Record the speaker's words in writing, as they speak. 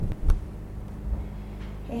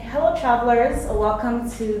Hello travelers, welcome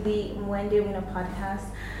to the Mwende Wino podcast.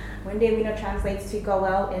 Mwende Wino translates to go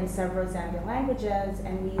well in several Zambian languages,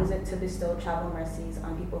 and we use it to bestow travel mercies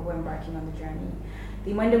on people who are embarking on the journey.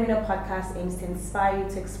 The Mwende Wino podcast aims to inspire you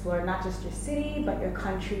to explore not just your city, but your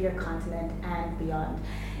country, your continent, and beyond.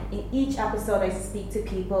 In each episode, I speak to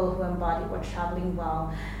people who embody what traveling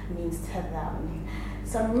well means to them.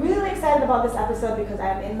 So I'm really excited about this episode because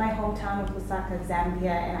I'm in my hometown of Lusaka,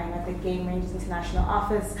 Zambia, and I'm at the Game Rangers International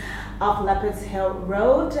office off Leopards Hill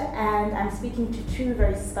Road, and I'm speaking to two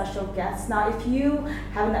very special guests. Now, if you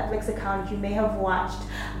have a Netflix account, you may have watched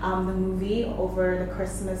the movie over the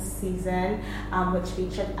Christmas season, which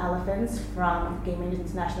featured elephants from Game Rangers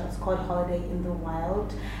International. It's called Holiday in the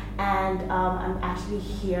Wild. And I'm actually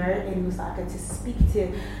here in Lusaka to speak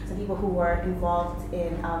to some people who were involved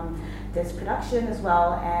in this production as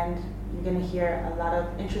well, and you're going to hear a lot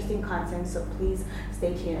of interesting content, so please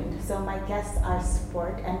stay tuned. So my guests are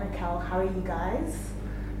Sport and Raquel. How are you guys?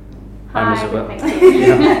 Hi, thank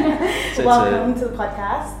you. So welcome to the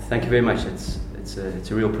podcast. Thank you very much. It's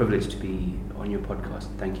a real privilege to be on your podcast.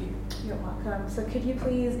 Thank you. You're welcome. So could you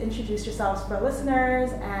please introduce yourselves for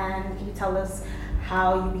listeners, and could you tell us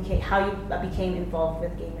how you became involved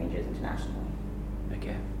with Game Rangers International?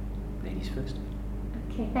 Okay, ladies first.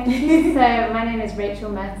 Okay, thank you. So my name is Rachel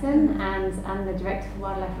Merton, and I'm the Director for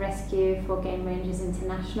Wildlife Rescue for Game Rangers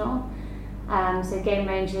International. So Game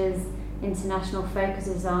Rangers International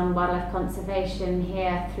focuses on wildlife conservation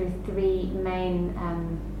here through three main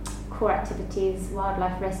core activities.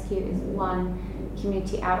 Wildlife rescue is one,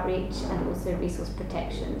 community outreach, and also resource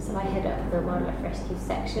protection. So I head up the wildlife rescue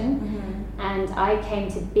section, and I came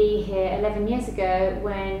to be here 11 years ago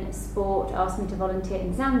when Sport asked me to volunteer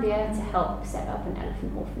in Zambia to help set up an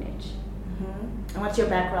elephant orphanage. And what's your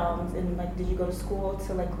background? And did you go to school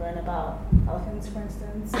to learn about elephants, for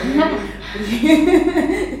instance?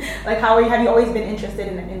 Have you always been interested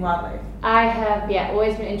in wildlife? I have,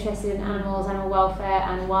 always been interested in animals, animal welfare,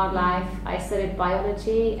 and wildlife. I studied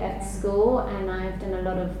biology at school, and I've done a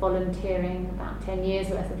lot of volunteering, about 10 years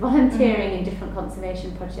worth of volunteering in different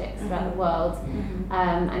conservation projects throughout the world.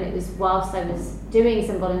 And it was whilst I was doing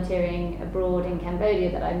some volunteering abroad in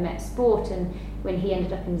Cambodia that I met Sport, and when he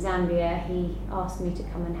ended up in Zambia, he asked me to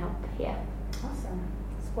come and help here. Awesome.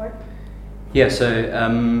 Sport? Yeah,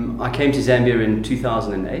 so I came to Zambia in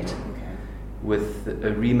 2008 with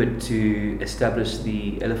a remit to establish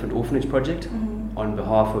the Elephant Orphanage Project on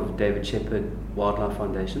behalf of David Shepherd Wildlife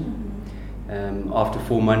Foundation. After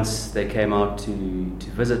 4 months, they came out to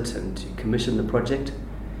visit and to commission the project.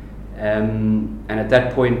 And at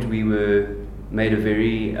that point, we were made a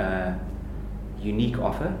very unique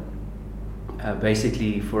offer.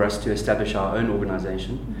 Basically for us to establish our own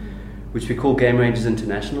organization, which we call Game Rangers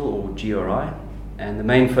International, or GRI, and the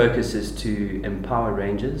main focus is to empower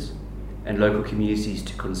rangers and local communities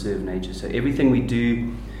to conserve nature. So everything we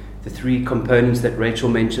do, the three components that Rachel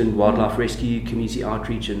mentioned, wildlife rescue, community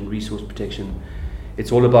outreach, and resource protection,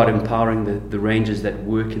 it's all about empowering the rangers that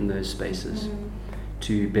work in those spaces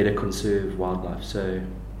to better conserve wildlife. So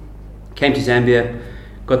came to Zambia,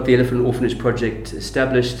 got the Elephant Orphanage Project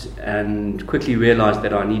established, and quickly realized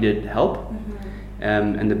that I needed help.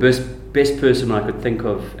 And the best person I could think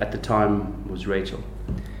of at the time was Rachel.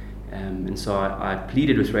 And so I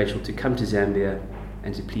pleaded with Rachel to come to Zambia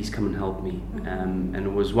and to please come and help me. And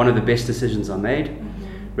it was one of the best decisions I made.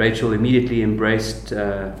 Rachel immediately embraced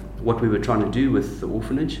what we were trying to do with the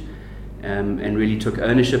orphanage, and really took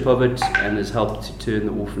ownership of it, and has helped to turn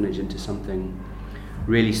the orphanage into something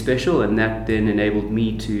really special, and that then enabled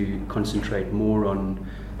me to concentrate more on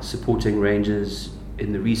supporting rangers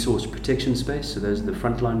in the resource protection space. So those are the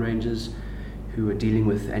frontline rangers who are dealing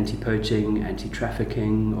with anti-poaching,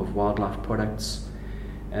 anti-trafficking of wildlife products.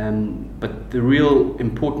 But the real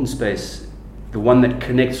important space, the one that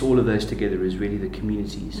connects all of those together, is really the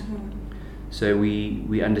communities. So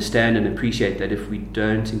we understand and appreciate that if we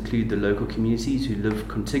don't include the local communities who live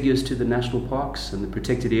contiguous to the national parks and the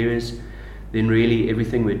protected areas, then really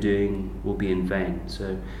everything we're doing will be in vain.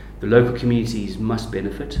 So the local communities must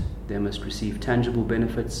benefit. They must receive tangible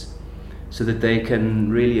benefits so that they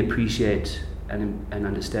can really appreciate and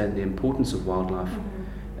understand the importance of wildlife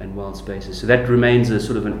and wild spaces. So that remains a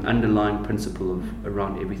sort of an underlying principle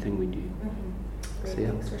around everything we do. Great,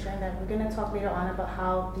 thanks for sharing that. We're going to talk later on about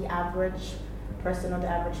how the average person or the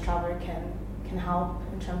average traveler can help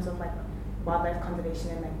in terms of wildlife conservation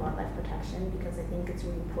and wildlife protection, because I think it's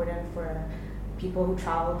really important for people who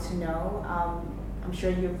travel to know. I'm sure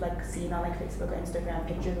you've seen on Facebook or Instagram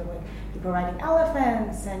pictures of people riding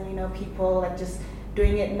elephants, and people just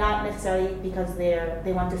doing it not necessarily because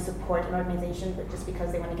they want to support an organization, but just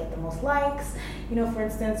because they want to get the most likes, for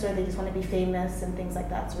instance, or they just want to be famous and things like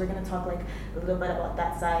that. So we're going to talk like a little bit about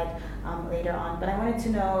that side later on. But I wanted to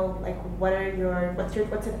know, like,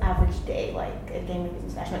 what's an average day like at Game Rangers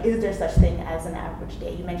International? Is there such thing as an average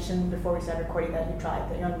day? You mentioned before we started recording that you drive,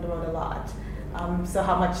 that you're on the road a lot. So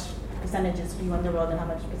how much percentages are you on the road and how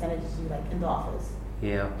much percentages are you like in the office?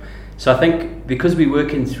 Yeah. So I think because we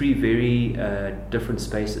work in three very different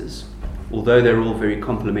spaces, although they're all very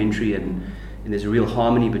complementary and there's a real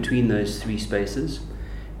harmony between those three spaces,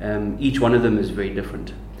 each one of them is very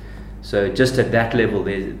different. So just at that level,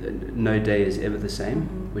 no day is ever the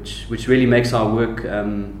same, which really makes our work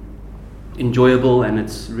enjoyable, and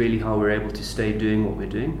it's really how we're able to stay doing what we're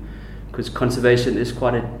doing, because conservation is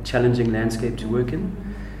quite a challenging landscape to work in.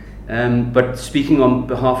 But speaking on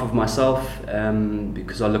behalf of myself,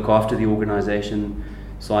 because I look after the organisation,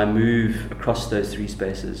 so I move across those three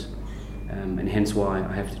spaces, and hence why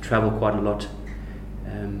I have to travel quite a lot.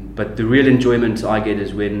 But the real enjoyment I get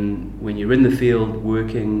is when you're in the field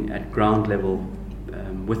working at ground level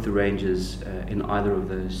with the rangers in either of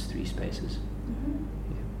those three spaces.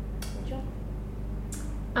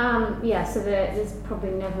 So there's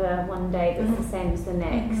probably never one day that's the same as the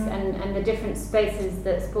next, and the different spaces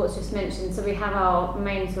that Sports just mentioned. So we have our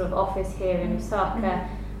main sort of office here in Osaka.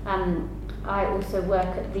 I also work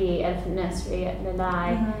at the elephant nursery at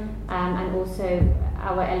Lalai, and also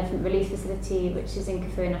our elephant release facility, which is in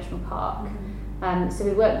Kafue National Park. So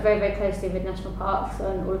we work very, very closely with national parks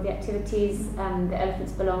on all of the activities. The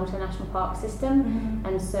elephants belong to a national park system,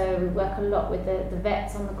 and so we work a lot with the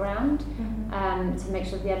vets on the ground to make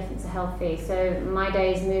sure the elephants are healthy. So my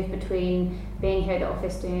days move between being here at the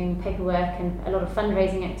office doing paperwork and a lot of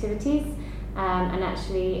fundraising activities, and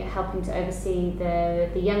actually helping to oversee the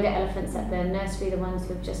younger elephants at the nursery, the ones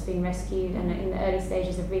who have just been rescued and are in the early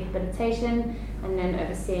stages of rehabilitation, and then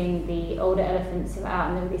overseeing the older elephants who are out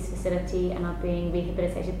in the release facility and are being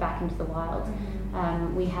rehabilitated back into the wild.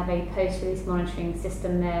 We have a post-release monitoring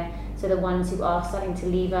system there, so the ones who are starting to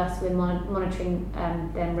leave us, we're monitoring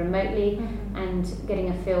them remotely and getting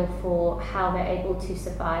a feel for how they're able to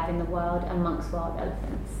survive in the wild amongst wild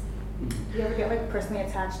elephants. Do you ever get like personally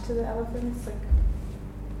attached to the elephants?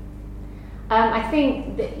 I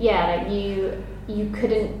think that you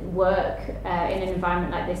couldn't work in an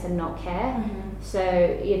environment like this and not care.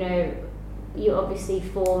 So you obviously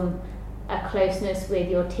form a closeness with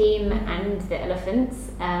your team and the elephants,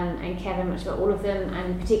 and care very much about all of them,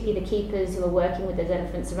 and particularly the keepers who are working with those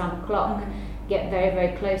elephants around the clock. Get very,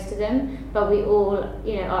 very close to them, but we all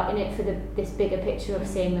are in it for this bigger picture of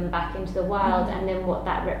seeing them back into the wild, and then what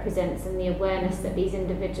that represents and the awareness that these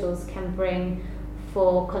individuals can bring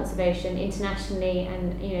for conservation internationally,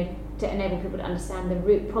 and to enable people to understand the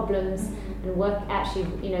root problems and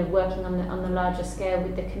working on the larger scale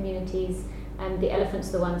with the communities. And the elephants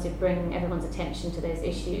are the ones who bring everyone's attention to those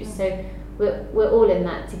issues. So we're all in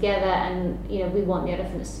that together, and we want the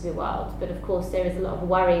elephants to be wild, but of course there is a lot of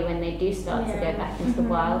worry when they do start to go back into the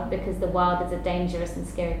wild, because the wild is a dangerous and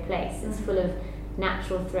scary place. It's full of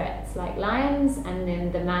natural threats like lions, and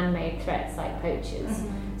then the man-made threats like poachers.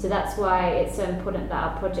 So that's why it's so important that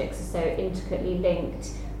our projects are so intricately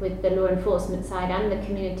linked with the law enforcement side and the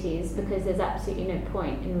communities, because there's absolutely no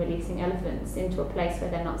point in releasing elephants into a place where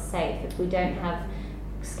they're not safe if we don't have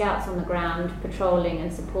scouts on the ground patrolling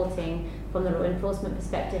and supporting from the law enforcement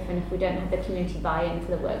perspective, and if we don't have the community buy-in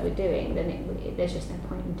for the work we're doing, then there's just no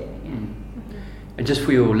point in doing it. And just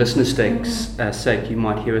for your listeners' sake, you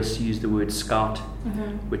might hear us use the word scout,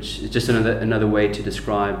 which is just another way to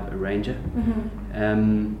describe a ranger.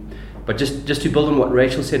 But just to build on what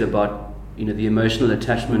Rachel said about the emotional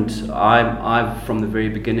attachment, I've from the very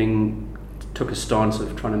beginning took a stance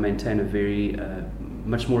of trying to maintain a very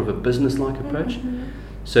much more of a business-like approach.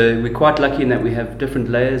 So we're quite lucky in that we have different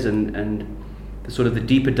layers, and the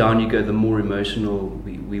deeper down you go, the more emotional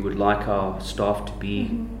we would like our staff to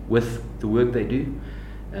be with the work they do.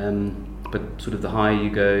 But the higher you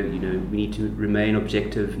go, we need to remain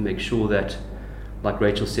objective, make sure that, like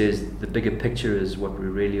Rachel says, the bigger picture is what we're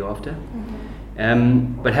really after.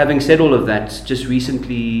 But having said all of that, just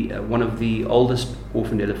recently, one of the oldest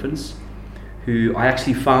orphaned elephants, who I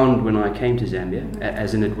actually found when I came to Zambia,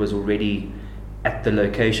 as in it was already at the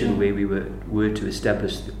location where we were to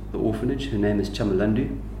establish the orphanage. Her name is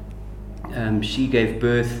Chamalandu. She gave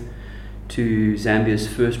birth to Zambia's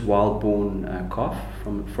first wild-born calf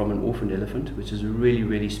from an orphaned elephant, which is a really,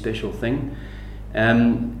 really special thing.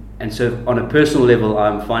 And so on a personal level,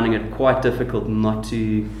 I'm finding it quite difficult not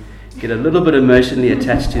to get a little bit emotionally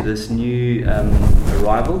attached to this new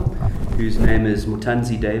arrival, whose name is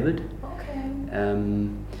Mutanzi David.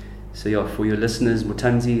 So for your listeners,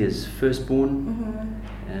 Mutanzi is firstborn,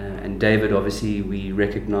 and David, obviously, we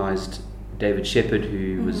recognised David Shepherd,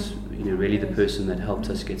 who was really the person that helped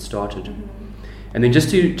us get started. And then just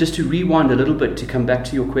to rewind a little bit, to come back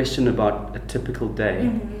to your question about a typical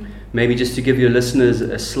day, maybe just to give your listeners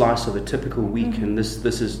a slice of a typical week. And this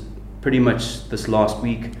is pretty much this last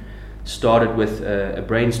week started with a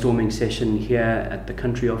brainstorming session here at the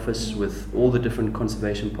country office with all the different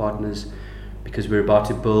conservation partners, because we're about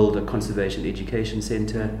to build a conservation education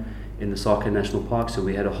centre in the Saka National Park. So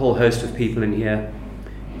we had a whole host of people in here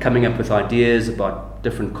coming up with ideas about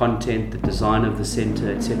different content, the design of the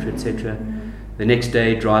centre, etc., etc. The next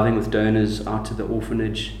day, driving with donors out to the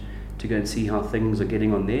orphanage to go and see how things are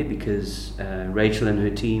getting on there, because Rachel and her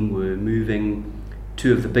team were moving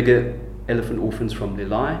 2 of the bigger elephant orphans from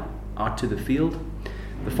Lelai out to the field.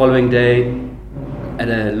 The following day, at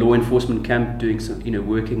a law enforcement camp, doing some,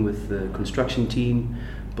 working with the construction team,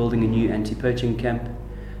 building a new anti-poaching camp.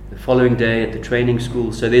 The following day at the training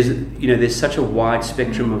school. So there's such a wide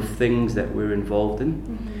spectrum of things that we're involved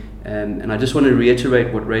in. And I just want to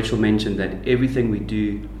reiterate what Rachel mentioned, that everything we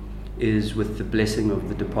do is with the blessing of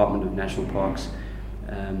the Department of National Parks.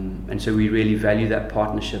 And so we really value that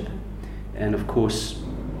partnership. And of course,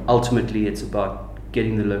 ultimately it's about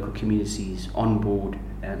getting the local communities on board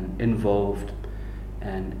and involved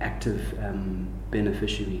and active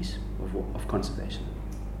beneficiaries of conservation.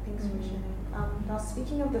 Thanks for sharing. Now,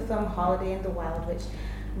 speaking of the film Holiday in the Wild, which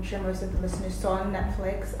I'm sure most of the listeners saw on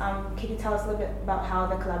Netflix, can you tell us a little bit about how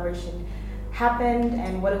the collaboration happened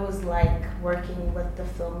and what it was like working with the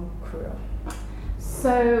film crew?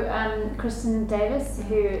 So Kristen Davis,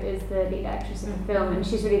 who is the lead actress of the film, and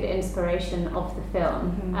she's really the inspiration of the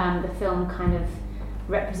film. The film kind of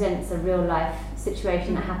represents a real life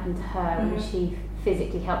situation that happened to her when she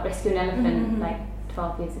physically helped rescue an elephant like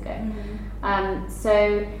 12 years ago.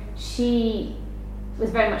 So she was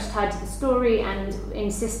very much tied to the story and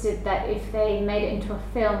insisted that if they made it into a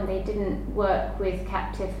film, they didn't work with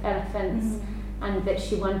captive elephants, and that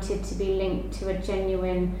she wanted to be linked to a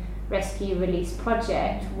genuine rescue release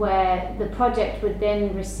project where the project would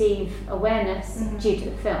then receive awareness due to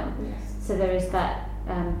the film. So there is that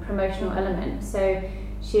promotional element. So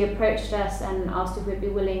she approached us and asked if we'd be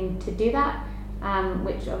willing to do that,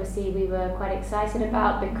 which obviously we were quite excited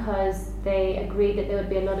about, because they agreed that there would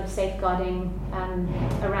be a lot of safeguarding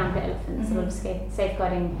around the elephants, a lot of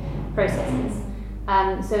safeguarding processes.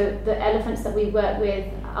 So the elephants that we work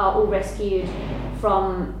with are all rescued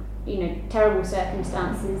from terrible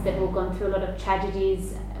circumstances. They've all gone through a lot of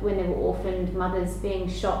tragedies when they were orphaned, mothers being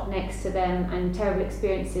shot next to them, and terrible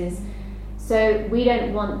experiences. So we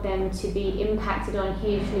don't want them to be impacted on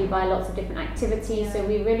hugely by lots of different activities. So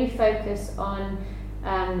we really focus on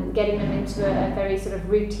getting them into a very sort of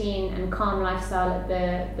routine and calm lifestyle at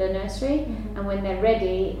the nursery. And when they're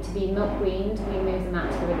ready to be milk weaned, we move them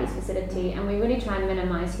out to the release facility, and we really try and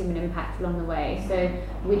minimise human impact along the way. So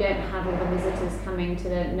we don't have all the visitors coming to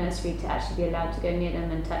the nursery to actually be allowed to go near them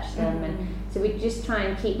and touch them. And so we just try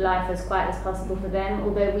and keep life as quiet as possible for them,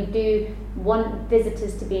 although we do want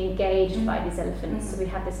visitors to be engaged by these elephants. So we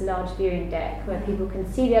have this large viewing deck where people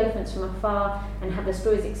can see the elephants from afar and have the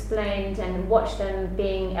stories explained and watch them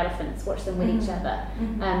being elephants, watch them with each other,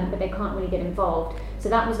 but they can't really get involved. So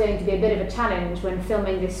that was going to be a bit of a challenge when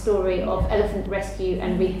filming this story of elephant rescue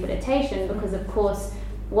and rehabilitation, because of course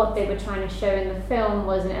what they were trying to show in the film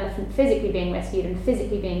was an elephant physically being rescued and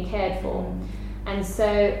physically being cared for. And so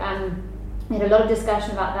we had a lot of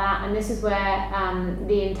discussion about that, and this is where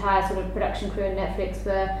the entire sort of production crew at Netflix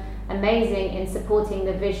were amazing in supporting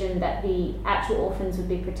the vision that the actual orphans would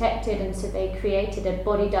be protected, and so they created a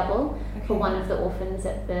body double for one of the orphans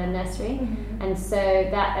at the nursery. And so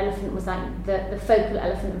that elephant was like the focal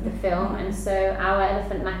elephant of the film, and so our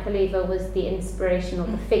elephant Makaliva was the inspiration or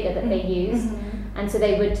the figure that they used. And so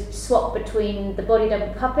they would swap between the body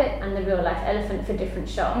double puppet and the real life elephant for different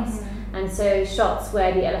shots. And so shots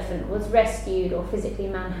where the elephant was rescued or physically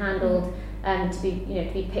manhandled to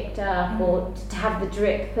be picked up, or to have the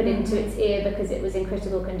drip put into its ear because it was in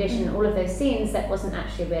critical condition, all of those scenes that wasn't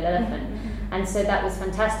actually a real elephant. And so that was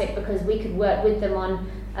fantastic, because we could work with them on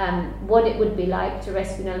what it would be like to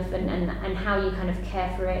rescue an elephant and how you kind of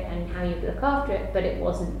care for it and how you look after it, but it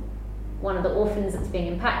wasn't one of the orphans that's being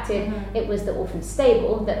impacted. It was the orphan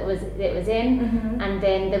stable that it was in, and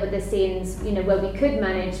then there were the scenes where we could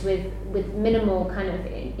manage with minimal kind of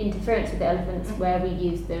interference with the elephants, where we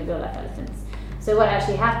used the real life elephants. So what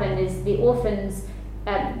actually happened is the orphans,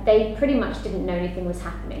 they pretty much didn't know anything was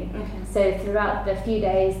happening. So throughout the few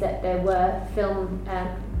days that there were film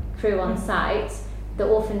crew on site, the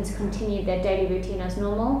orphans continued their daily routine as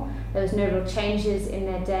normal, There was no real changes in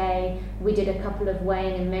their day. We did a couple of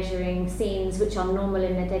weighing and measuring scenes, which are normal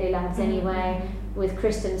in their daily lives anyway, with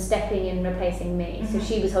Kristen stepping in, replacing me. So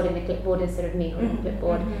she was holding the clipboard instead of me holding the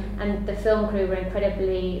clipboard. And the film crew were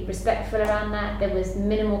incredibly respectful around that. There was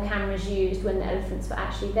minimal cameras used when the elephants were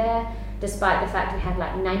actually there, despite the fact we had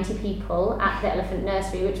like 90 people at the elephant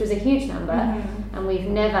nursery, which was a huge number. And we've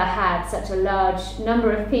never had such a large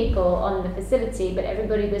number of people on the facility, but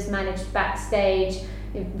everybody was managed backstage,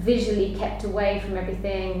 visually kept away from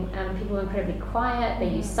everything. People were incredibly quiet. They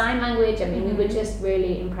used sign language. I mean, we were just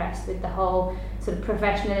really impressed with the whole sort of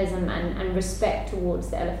professionalism and respect towards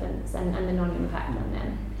the elephants and the non-impact on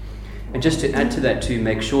them. And just to add to that, to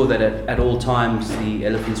make sure that at all times the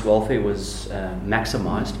elephants' welfare was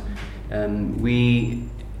maximised, we,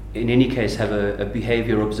 in any case, have a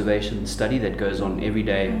behaviour observation study that goes on every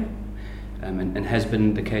day, and has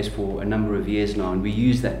been the case for a number of years now. And we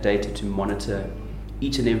use that data to monitor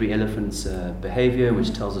each and every elephant's behaviour,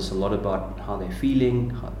 which tells us a lot about how they're feeling,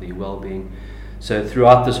 how their well-being. So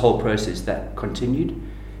throughout this whole process, that continued,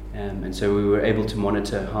 and so we were able to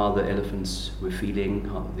monitor how the elephants were feeling,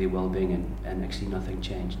 how their well-being, and actually nothing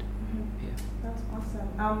changed. That's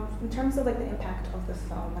awesome. In terms of like the impact of this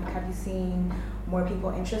film, like have you seen more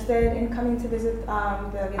people interested in coming to visit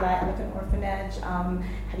the Relay Elephant Orphanage?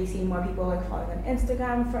 Have you seen more people like following on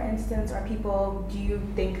Instagram, for instance? Or do you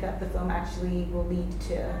think that the film actually will lead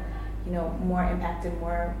to, more impact and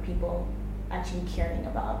more people actually caring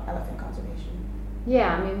about elephant conservation?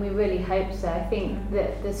 Yeah, I mean, we really hope so. I think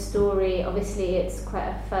that the story, obviously it's quite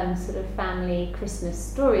a fun sort of family Christmas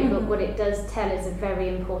story, but what it does tell is a very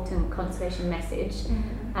important conservation message,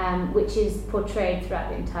 which is portrayed throughout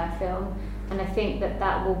the entire film. And I think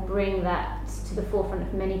that will bring that to the forefront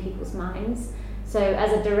of many people's minds. So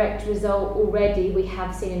as a direct result, already we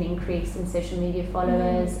have seen an increase in social media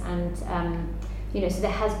followers, and so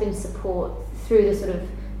there has been support through the sort of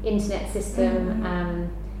internet system,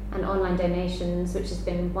 and online donations, which has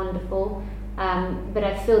been wonderful. But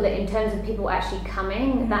I feel that in terms of people actually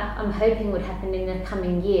coming, that I'm hoping would happen in the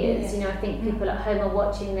coming years. I think people at home are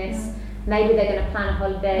watching this. Maybe they're going to plan a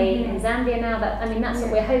holiday in Zambia now. That's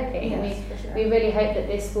what we're hoping. Yes, sure. We really hope that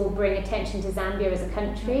this will bring attention to Zambia as a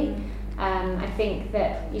country. I think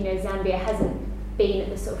that Zambia hasn't been at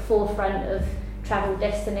the sort of forefront of travel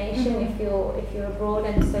destination if you're abroad,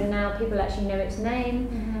 and so now people actually know its name.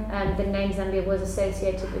 The name Zambia was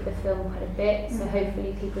associated with the film quite a bit, so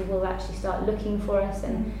hopefully people will actually start looking for us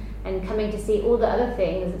and coming to see all the other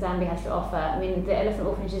things that Zambia has to offer. I mean, the elephant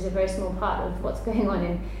orphanage is a very small part of what's going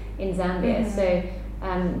on in Zambia, so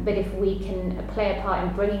but if we can play a part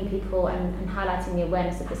in bringing people and highlighting the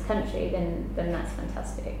awareness of this country, then that's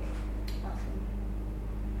fantastic.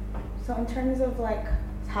 Awesome. So in terms of like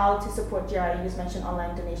how to support GRI, you just mentioned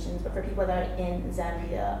online donations, but for people that are in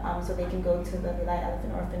Zambia, so they can go to the Relay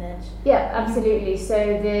Elephant Orphanage? Yeah, absolutely. So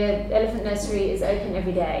the elephant nursery is open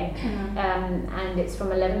every day, and it's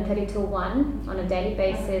from 11:30 till 1 on a daily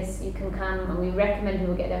basis. You can come, and we recommend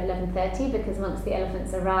people get there at 11:30 because once the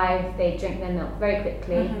elephants arrive, they drink their milk very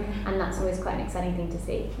quickly, and that's always quite an exciting thing to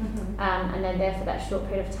see. And they're there for that short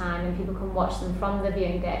period of time, and people can watch them from the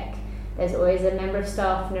viewing deck. There's always a member of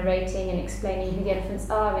staff narrating and explaining who the elephants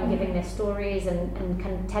are and giving their stories and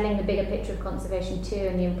kind of telling the bigger picture of conservation too,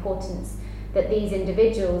 and the importance that these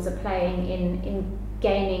individuals are playing in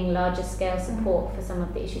gaining larger scale support for some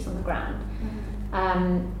of the issues on the ground.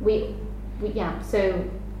 So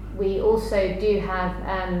we also do have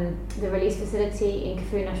the release facility in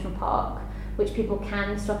Kafue National Park, which people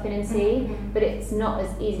can stop in and see, but it's not as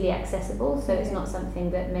easily accessible, so it's not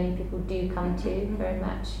something that many people do come to very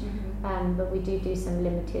much. But we do some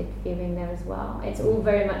limited viewing there as well. It's all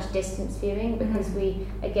very much distance viewing because we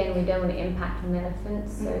don't want to impact on the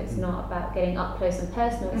elephants, so it's not about getting up close and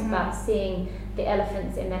personal, it's about seeing the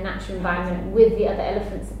elephants in their natural environment with the other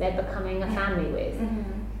elephants that they're becoming a family with.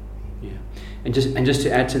 Yeah, and just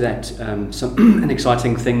to add to that, an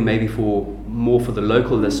exciting thing maybe more for the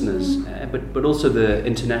local listeners, but also the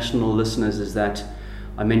international listeners, is that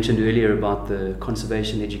I mentioned earlier about the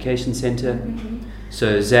Conservation Education Centre.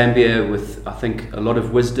 So Zambia, with I think a lot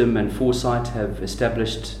of wisdom and foresight, have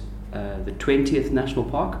established the 20th National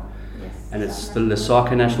Park. And it's the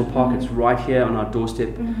Lusaka National Park. It's right here on our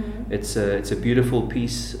doorstep. It's a beautiful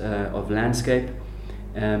piece of landscape.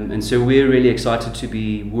 And so we're really excited to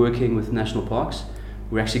be working with national parks.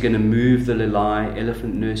 We're actually going to move the Lelai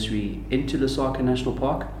Elephant Nursery into Lusaka National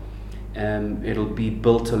Park. It'll be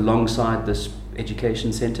built alongside this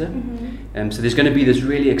education centre. So there's going to be this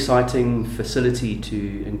really exciting facility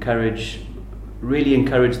to encourage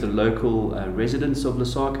the local residents of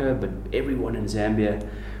Lusaka, but everyone in Zambia.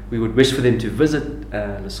 We would wish for them to visit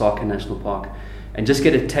Lusaka National Park, and just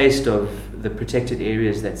get a taste of the protected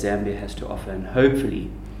areas that Zambia has to offer, and hopefully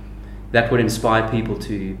that would inspire people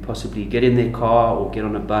to possibly get in their car or get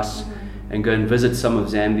on a bus and go and visit some of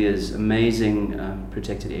Zambia's amazing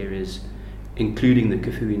protected areas, including the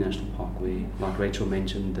Kafue National Park, where, like Rachel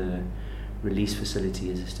mentioned, the release facility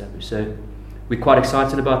is established. So we're quite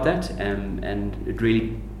excited about that, and it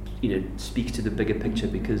really, speaks to the bigger picture,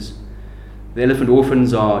 because the Elephant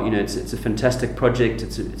Orphans are, it's a fantastic project.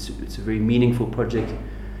 It's a very meaningful project,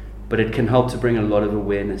 but it can help to bring a lot of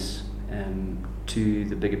awareness to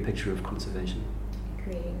the bigger picture of conservation.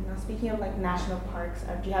 Great. Now, speaking of national parks,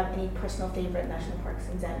 do you have any personal favorite national parks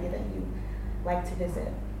in Zambia that you like to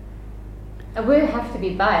visit? I will have to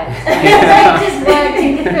be biased. I just worked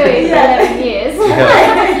in Kafue for 11 years.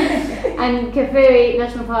 And Kafue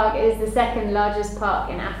National Park is the second largest park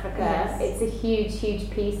in Africa. Yes. It's a huge, huge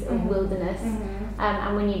piece of wilderness.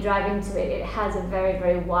 And when you drive into it, it has a very,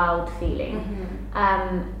 very wild feeling.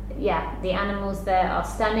 The animals there are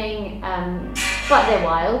stunning, but they're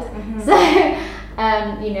wild. So,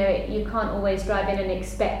 you can't always drive in and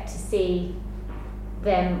expect to see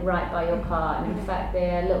them right by your car, and in fact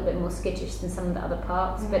they're a little bit more skittish than some of the other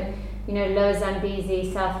parks. But Lower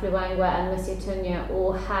Zambezi, South Luangwa and Musitunya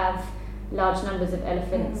all have large numbers of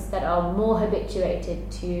elephants that are more habituated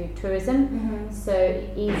to tourism, so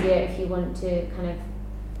easier if you want to kind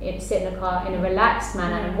of sit in a car in a relaxed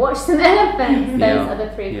manner and watch some elephants. Those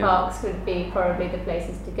other three parks would be probably the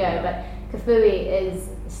places to go. But Kafue is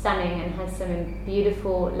stunning and has some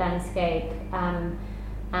beautiful landscape,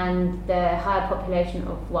 and the higher population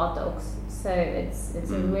of wild dogs, so it's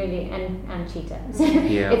a really, and cheetah.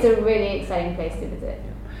 It's a really exciting place to visit.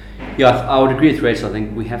 I would agree with Rachel. I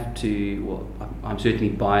think we have to, I'm certainly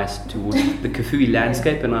biased towards the Kafue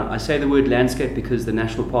landscape, and I say the word landscape because the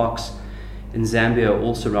national parks in Zambia are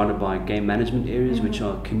all surrounded by game management areas, which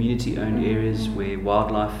are community owned areas where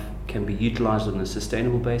wildlife can be utilized on a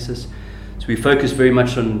sustainable basis. So we focus very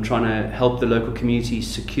much on trying to help the local community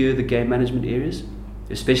secure the game management areas,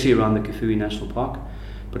 especially around the Kafue National Park,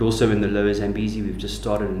 but also in the Lower Zambezi. We've just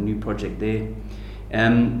started a new project there.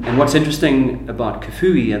 And what's interesting about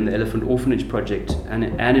Kafue and the Elephant Orphanage project, and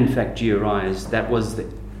in fact GRI, is that was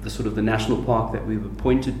the sort of the national park that we were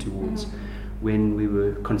pointed towards when we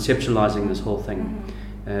were conceptualizing this whole thing.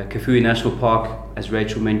 Kafue National Park, as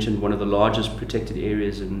Rachel mentioned, one of the largest protected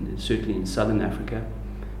areas, certainly in southern Africa.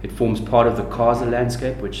 It forms part of the Kaza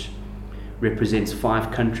landscape, which represents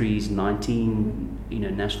 5 countries, 19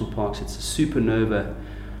 national parks. It's a supernova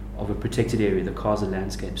of a protected area, the Kaza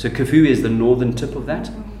landscape. So Kafue is the northern tip of that,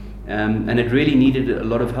 and it really needed a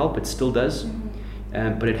lot of help. It still does,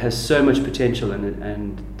 but it has so much potential,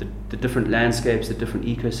 and the different landscapes, the different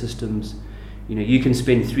ecosystems. You can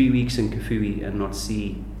spend 3 weeks in Kafue and not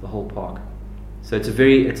see the whole park. So it's a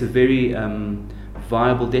very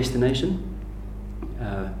viable destination.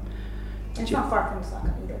 It's not far from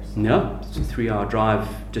Lusaka either. So. No, it's a 3-hour drive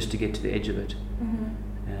just to get to the edge of it.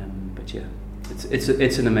 But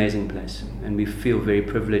it's an amazing place, and we feel very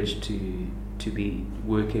privileged to be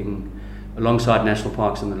working alongside national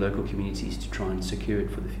parks and the local communities to try and secure it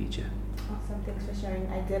for the future. Awesome, thanks for sharing.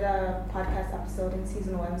 I did a podcast episode in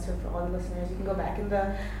season 1, so for all the listeners, you can go back in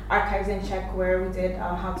the archives and check where we did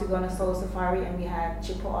how to go on a solo safari, and we had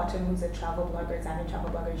Chipo Autumn, who's a travel blogger, Zambian travel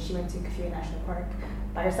blogger. She went to Kafue National Park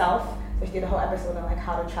by herself, so she did a whole episode on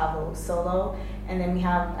how to travel solo. And then I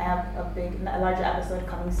have a larger episode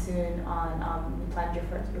coming soon on we planned your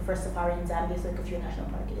first safari in Zambia, so Kafue National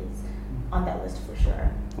Park is on that list for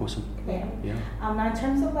sure. Awesome. Yeah. Now, in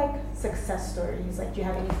terms of success stories, do you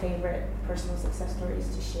have any favorite personal success stories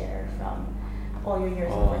to share from all your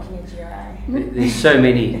years of working at GRI? There's so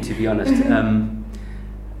many, to be honest.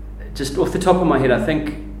 Just off the top of my head, I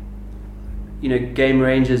think Game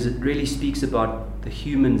Rangers, it really speaks about the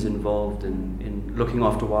humans involved in looking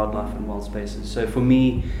after wildlife and wild spaces. So for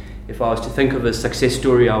me, if I was to think of a success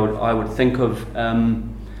story, I would think of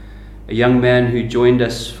a young man who joined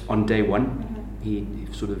us on day 1. He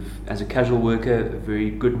sort of, as a casual worker, a very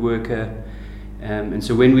good worker, and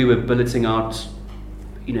so when we were billeting out,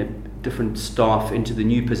 different staff into the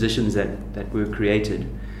new positions that were created,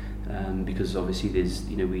 because obviously there's,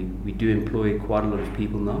 we do employ quite a lot of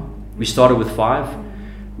people now. We started with 5.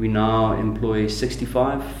 We now employ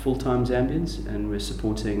 65 full-time Zambians, and we're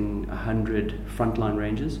supporting 100 frontline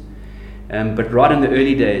rangers. But right in the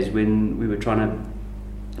early days, when we were trying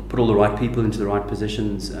to put all the right people into the right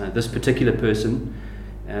positions, this particular person,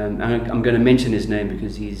 I'm going to mention his name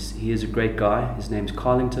because he is a great guy. His name's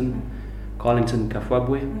Carlington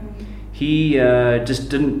Kafwabwe. He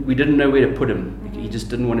we didn't know where to put him. He just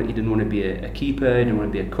didn't want to be a keeper. He didn't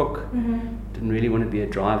want to be a cook. didn't really want to be a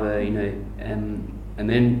driver, and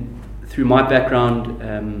then through my background,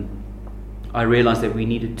 I realized that we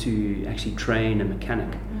needed to actually train a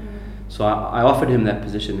mechanic. So I offered him that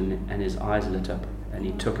position, and his eyes lit up, and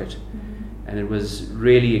he took it. And it was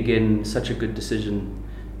really, again, such a good decision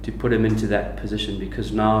to put him into that position,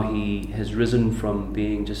 because now he has risen from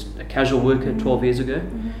being just a casual worker 12 years ago.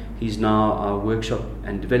 He's now our workshop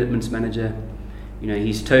and developments manager.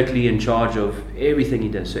 He's totally in charge of everything he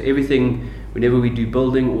does. So everything, whenever we do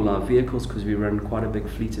building, all our vehicles, because we run quite a big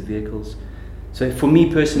fleet of vehicles. So for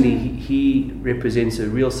me personally, he represents a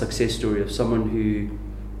real success story of someone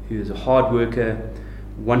who is a hard worker,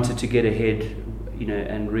 wanted to get ahead,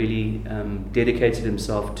 and really dedicated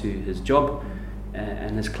himself to his job,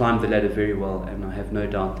 and has climbed the ladder very well. And I have no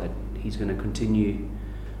doubt that he's going to continue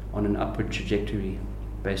on an upward trajectory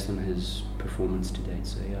based on his performance to date.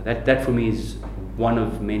 So yeah, that for me is one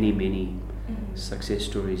of many success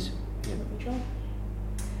stories.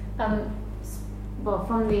 Yeah. Well,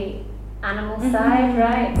 from the animal side,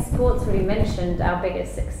 right? Sports already mentioned our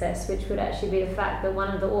biggest success, which would actually be the fact that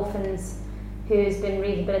one of the orphans who's been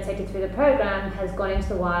rehabilitated through the program has gone into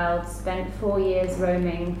the wild, spent 4 years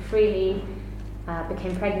roaming freely,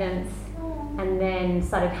 became pregnant, and then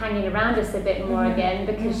started hanging around us a bit more again,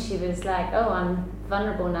 because she was like, oh, I'm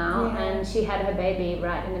vulnerable now, and she had her baby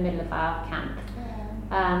right in the middle of our camp.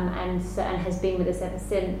 And has been with us ever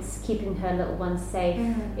since, keeping her little ones safe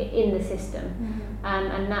in the system.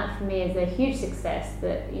 And that for me is a huge success,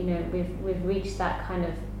 that we've reached that kind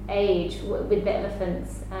of age with the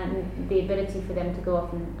elephants, and the ability for them to go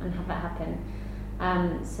off and have that happen.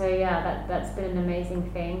 So yeah, that's been an amazing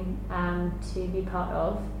thing to be part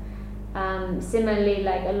of. Similarly,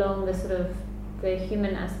 like along the sort of the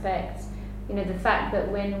human aspect, the fact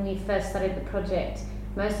that when we first started the project,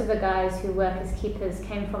 most of the guys who work as keepers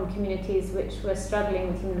came from communities which were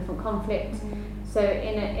struggling with human-elephant conflict. So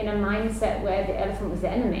in a mindset where the elephant was the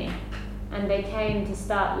enemy, and they came to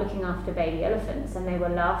start looking after baby elephants, and they were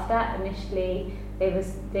laughed at initially. They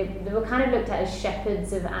were kind of looked at as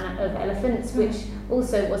shepherds of elephants, which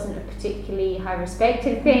also wasn't a particularly high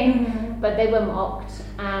respected thing, but they were mocked,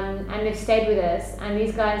 and they've stayed with us. And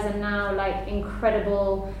these guys are now like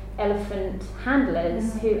incredible elephant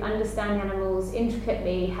handlers who understand animals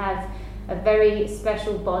intricately, have a very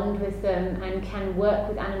special bond with them, and can work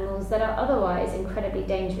with animals that are otherwise incredibly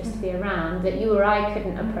dangerous to be around, that you or I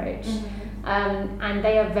couldn't approach. And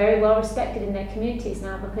they are very well respected in their communities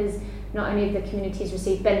now, because not only have the communities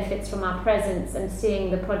received benefits from our presence and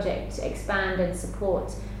seeing the project expand and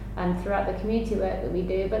support throughout the community work that we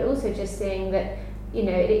do, but also just seeing that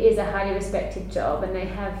it is a highly respected job, and they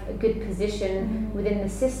have a good position within the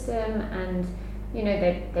system, and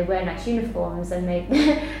they wear nice uniforms, and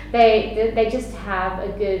they just have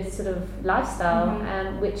a good sort of lifestyle,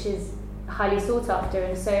 which is highly sought after.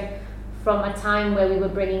 And so from a time where we were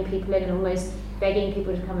bringing people in and almost begging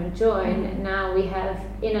people to come and join, now we have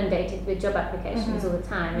inundated with job applications all the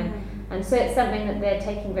time, and so it's something that they're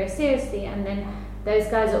taking very seriously. And then those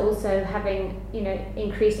guys are also having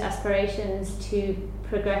increased aspirations to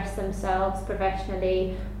progress themselves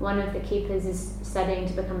professionally. One of the keepers is studying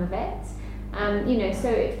to become a vet.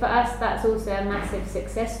 So for us that's also a massive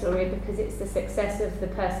success story, because it's the success of the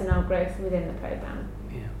personnel growth within the program.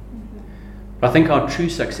 But I think our true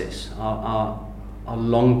success, our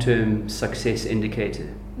long-term success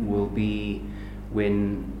indicator will be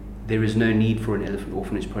when there is no need for an elephant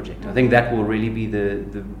orphanage project. I think that will really be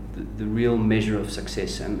the real measure of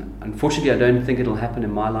success, and unfortunately I don't think it'll happen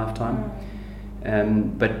in my lifetime.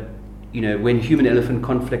 But when human-elephant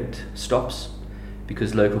conflict stops,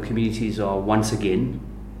 because local communities are once again,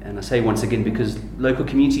 and I say once again because local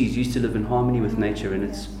communities used to live in harmony with nature, and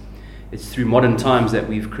it's through modern times that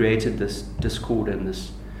we've created this discord and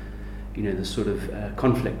this this sort of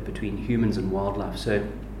conflict between humans and wildlife. So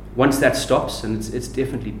once that stops, and it's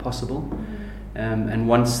definitely possible, and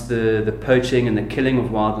once the poaching and the killing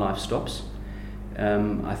of wildlife stops,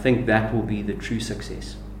 I think that will be the true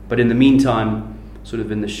success. But in the meantime, sort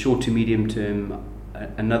of in the short to medium term,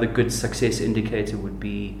 another good success indicator would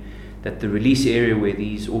be that the release area where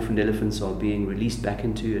these orphaned elephants are being released back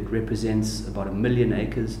into, it represents about 1 million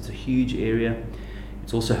acres. It's a huge area.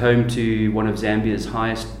 It's also home to one of Zambia's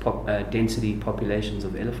highest density populations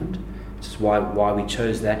of elephant, which is why we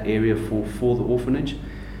chose that area for the orphanage.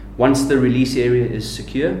 Once the release area is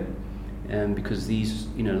secure, because these,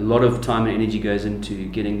 a lot of time and energy goes into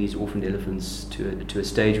getting these orphaned elephants to a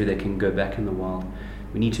stage where they can go back in the wild.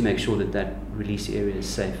 We need to make sure that release area is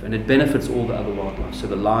safe, and it benefits all the other wildlife. So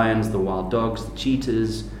the lions, the wild dogs, the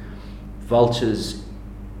cheetahs, vultures,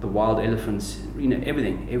 the wild elephants,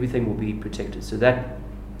 everything will be protected. So that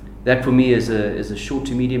that for me is a short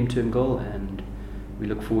to medium term goal, and we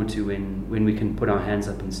look forward to when we can put our hands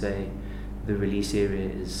up and say the release area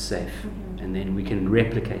is safe, and then we can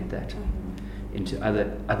replicate that into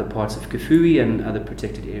other parts of Kafue and other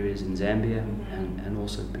protected areas in Zambia and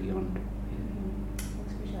also beyond.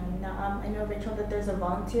 I know, Rachel, that there's a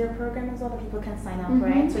volunteer program as well that people can sign up,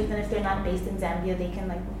 right? So even if they're not based in Zambia, they can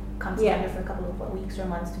come to Zambia for a couple of weeks or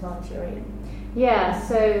months to volunteer, right? Yeah,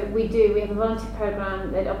 so we do. We have a volunteer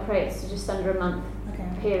program that operates just under a month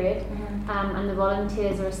period, and the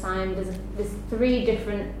volunteers are assigned. There's 3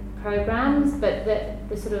 different programs, but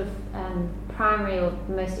the sort of primary or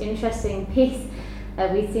the most interesting piece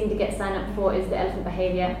that we seem to get signed up for is the elephant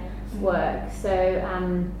behaviour work.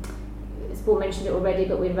 So Sport mentioned it already,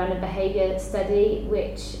 but we run a behaviour study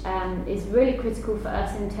which is really critical for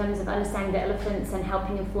us in terms of understanding the elephants and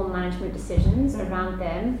helping inform management decisions around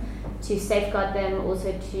them, to safeguard them,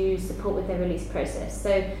 also to support with their release process.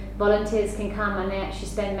 So volunteers can come and they actually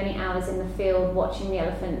spend many hours in the field watching the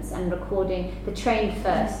elephants and recording. They're trained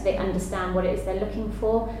first, they understand what it is they're looking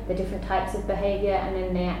for, the different types of behaviour, and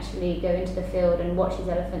then they actually go into the field and watch these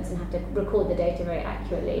elephants and have to record the data very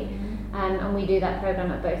accurately. And we do that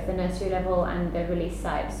program at both the nursery level and the release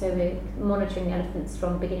site. So we're monitoring the elephants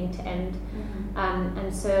from beginning to end.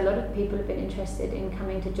 And so a lot of people have been interested in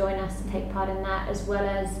coming to join us to take part in that, as well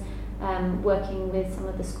as working with some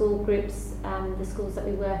of the school groups, the schools that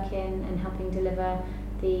we work in, and helping deliver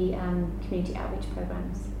the community outreach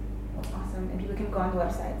programs. Awesome. And people can go on the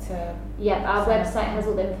website to... Yeah, our website has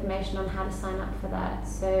all the information on how to sign up for that.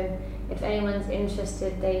 So if anyone's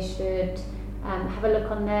interested, they should have a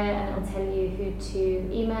look on there, and it'll tell you who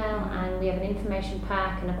to email, and we have an information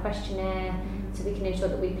pack and a questionnaire, so we can ensure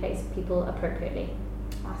that we place people appropriately.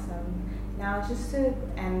 Awesome. Now, just to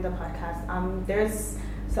end the podcast,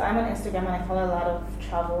 so I'm on Instagram and I follow a lot of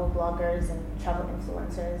travel bloggers and travel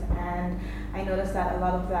influencers, and I noticed that a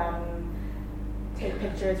lot of them take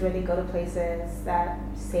pictures where they go to places that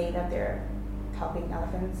say that they're helping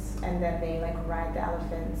elephants, and then they ride the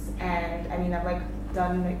elephants. And I mean, I've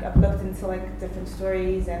looked into different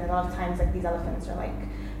stories, and a lot of times these elephants are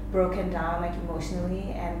broken down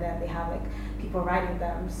emotionally, and then they have people riding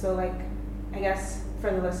them. So I guess for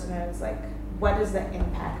the listeners, what is the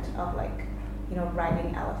impact of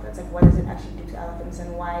riding elephants? What does it actually do to elephants,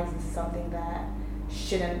 and why is this something that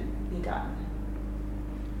shouldn't be done?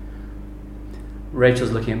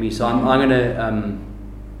 Rachel's looking at me, so I'm going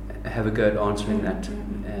to have a go at answering that.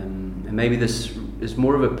 And maybe this is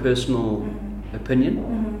more of a personal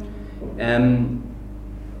opinion.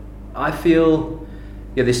 I feel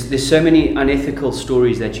there's so many unethical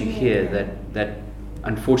stories that you hear that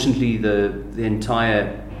unfortunately the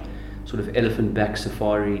entire sort of elephant back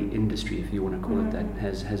safari industry, if you want to call it that,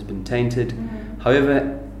 has been tainted.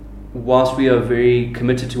 However, whilst we are very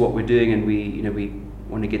committed to what we're doing, and we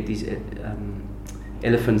want to get these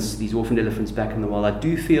elephants, these orphaned elephants, back in the wild, I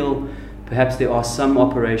do feel perhaps there are some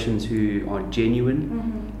operations who are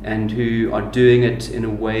genuine and who are doing it in a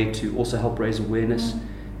way to also help raise awareness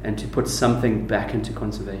and to put something back into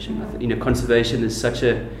conservation. Conservation is such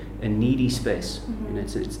a needy space.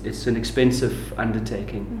 It's an expensive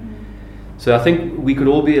undertaking. So I think we could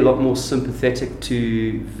all be a lot more sympathetic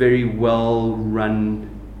to very well run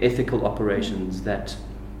ethical operations that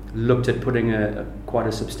looked at putting quite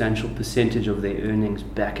a substantial percentage of their earnings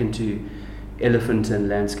back into elephant and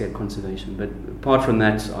landscape conservation. But apart from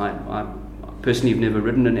that, I personally have never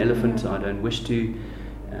ridden an elephant. I don't wish to,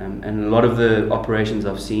 and a lot of the operations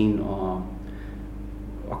I've seen are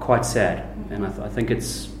quite sad. And I think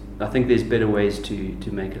there's better ways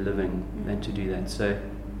to make a living than to do that. So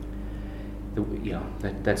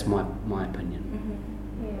that's my opinion.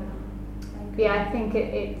 Yeah, I think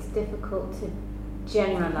it's difficult to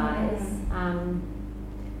generalize, and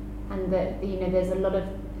that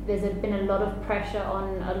there's been a lot of pressure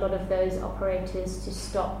on a lot of those operators to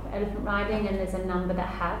stop elephant riding, and there's a number that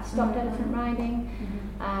have stopped elephant riding.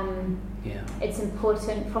 It's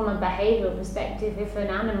important from a behavioural perspective. If an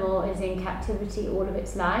animal is in captivity all of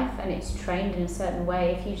its life and it's trained in a certain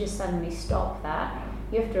way, if you just suddenly stop that,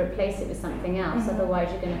 you have to replace it with something else,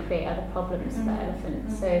 otherwise you're going to create other problems for that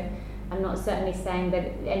elephant. So I'm not certainly saying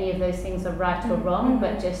that any of those things are right or wrong,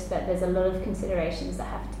 but just that there's a lot of considerations that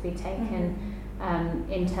have to be taken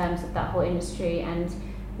in terms of that whole industry. And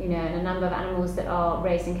and a number of animals that are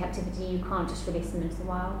raised in captivity, you can't just release them into the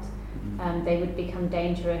wild. They would become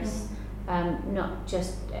dangerous. Not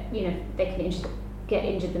just they can get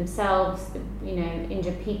injured themselves,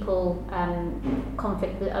 injure people,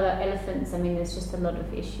 conflict with other elephants. I mean, there's just a lot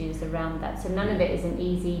of issues around that. So none of it is an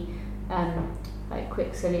easy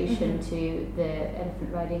quick solution to the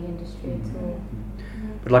elephant riding industry at all.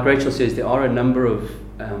 But like Rachel says, there are a number of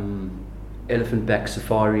elephant-back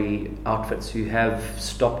safari outfits who have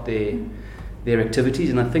stopped their activities,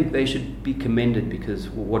 and I think they should be commended, because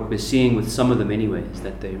what we're seeing with some of them anyway is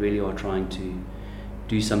that they really are trying to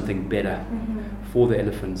do something better for the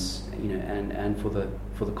elephants, and for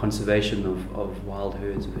the conservation of wild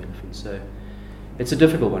herds of elephants. So it's a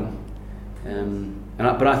difficult one,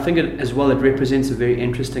 but I think it represents a very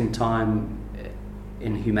interesting time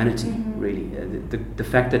in humanity. Really, the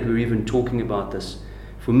fact that we're even talking about this,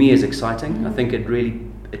 for me, is exciting. I think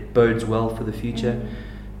it bodes well for the future.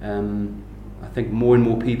 I think more and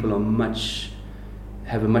more people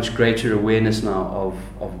have a much greater awareness now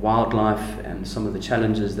of wildlife and some of the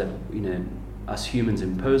challenges that us humans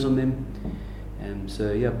impose on them.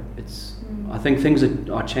 So yeah, I think things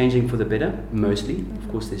are changing for the better mostly. Of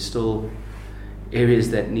course, there's still areas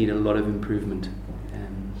that need a lot of improvement.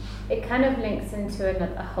 It kind of links into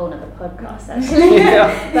a whole other podcast, actually.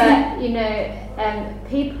 But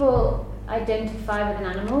people identify with an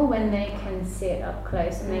animal when they can see it up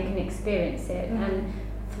close and they can experience it. And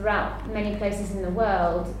throughout many places in the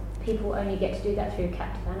world, people only get to do that through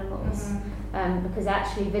captive animals. Because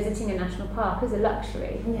actually visiting a national park is a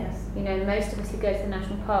luxury. Yes. Most of us who go to the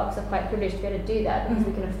national parks are quite privileged to be able to do that because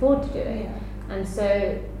we can afford to do it. Yeah. And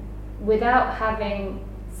so without having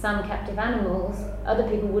some captive animals, other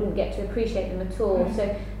people wouldn't get to appreciate them at all.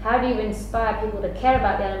 So how do you inspire people to care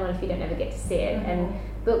about the animal if you don't ever get to see it? And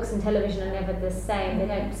books and television are never the same. They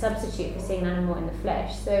don't substitute for seeing an animal in the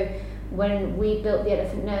flesh. So when we built the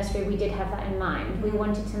elephant nursery, we did have that in mind. We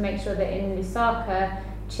wanted to make sure that in Lusaka,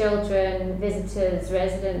 children, visitors,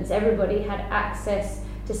 residents, everybody had access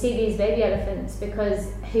to see these baby elephants, because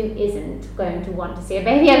who isn't going to want to see a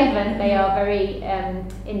baby elephant? They are very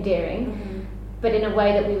endearing. But in a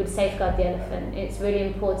way that we would safeguard the elephant. It's really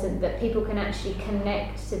important that people can actually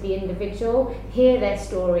connect to the individual, hear their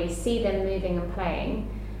story, see them moving and playing,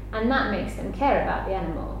 and that makes them care about the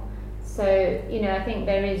animal. So, I think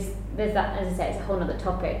there's that, as I say, it's a whole other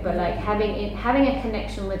topic, but like having a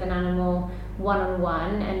connection with an animal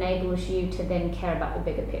one-on-one enables you to then care about the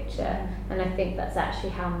bigger picture. And I think that's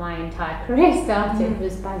actually how my entire career started,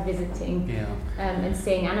 was by visiting and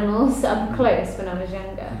seeing animals up close when I was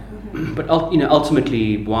younger. But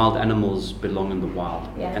ultimately, wild animals belong in the wild,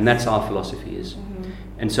 and that's our philosophy is.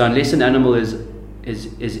 And so, unless an animal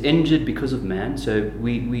is injured because of man, so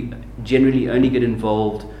we generally only get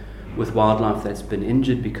involved with wildlife that's been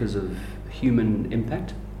injured because of human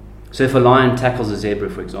impact. So, if a lion tackles a zebra,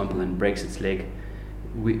 for example, and breaks its leg,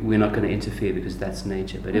 we're not going to interfere because that's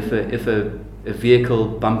nature. But if a vehicle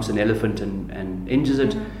bumps an elephant and injures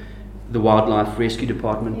it, the wildlife rescue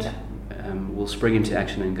department will spring into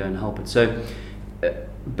action and go and help it. So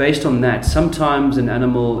based on that, sometimes an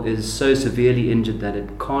animal is so severely injured that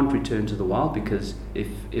it can't return to the wild, because if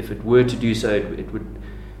it were to do so, it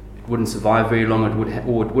wouldn't survive very long. It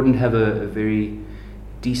wouldn't have a very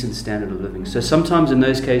decent standard of living. So sometimes in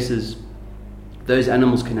those cases, those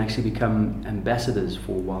animals can actually become ambassadors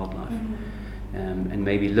for wildlife, and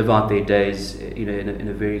maybe live out their days in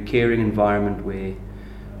a very caring environment where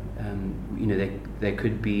they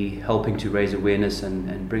could be helping to raise awareness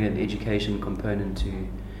and bring an education component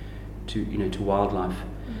to wildlife.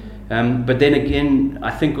 But then again,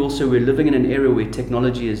 I think also we're living in an era where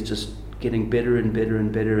technology is just getting better and better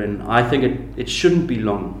and better, and I think it shouldn't be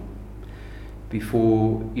long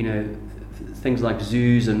before things like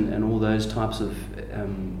zoos and all those types of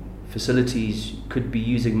facilities could be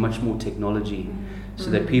using much more technology,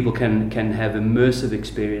 so that people can have immersive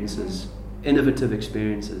experiences, innovative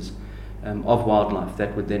experiences of wildlife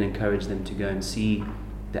that would then encourage them to go and see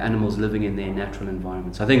the animals living in their natural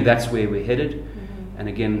environments. I think that's where we're headed, and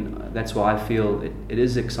again, that's why I feel it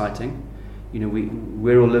is exciting.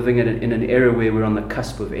 We're all living in an era where we're on the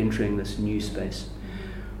cusp of entering this new space.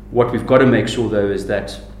 What we've got to make sure, though, is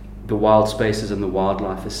that the wild spaces and the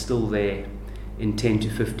wildlife is still there in 10 to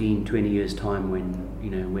 15, 20 years' time,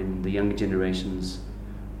 when the younger generations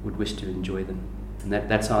would wish to enjoy them. And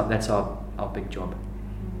that's our big job.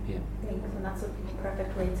 Yeah. Thanks, and that's a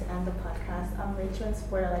perfect way to end the podcast. Rachel and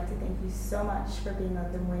Sport, I'd like to thank you so much for being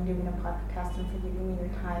on the Mwende Wina podcast and for giving me your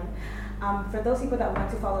time. For those people that want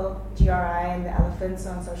to follow GRI and the elephants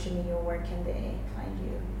on social media, where can they find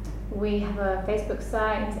you? We have a Facebook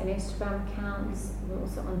site and Instagram accounts. We're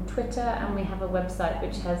also on Twitter, and we have a website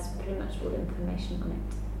which has pretty much all the information on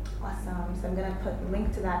it. Awesome. So I'm going to put a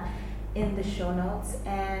link to that in the show notes,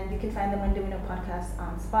 and you can find the Mwende Wina podcast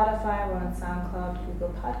on Spotify. We're on SoundCloud,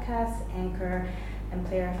 Google Podcasts, Anchor, and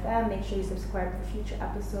Player FM. Make sure you subscribe for future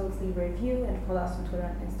episodes, leave a review, and follow us on Twitter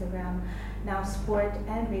and Instagram. Now, Sport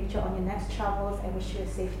and Rachel, on your next travels, I wish you a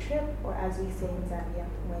safe trip, or as we say in Zambia,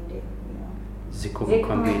 Mwende, Zikomo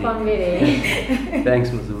Kwambiri. Zikomo Kwambiri. Thanks,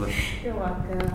 Mazula. You're welcome.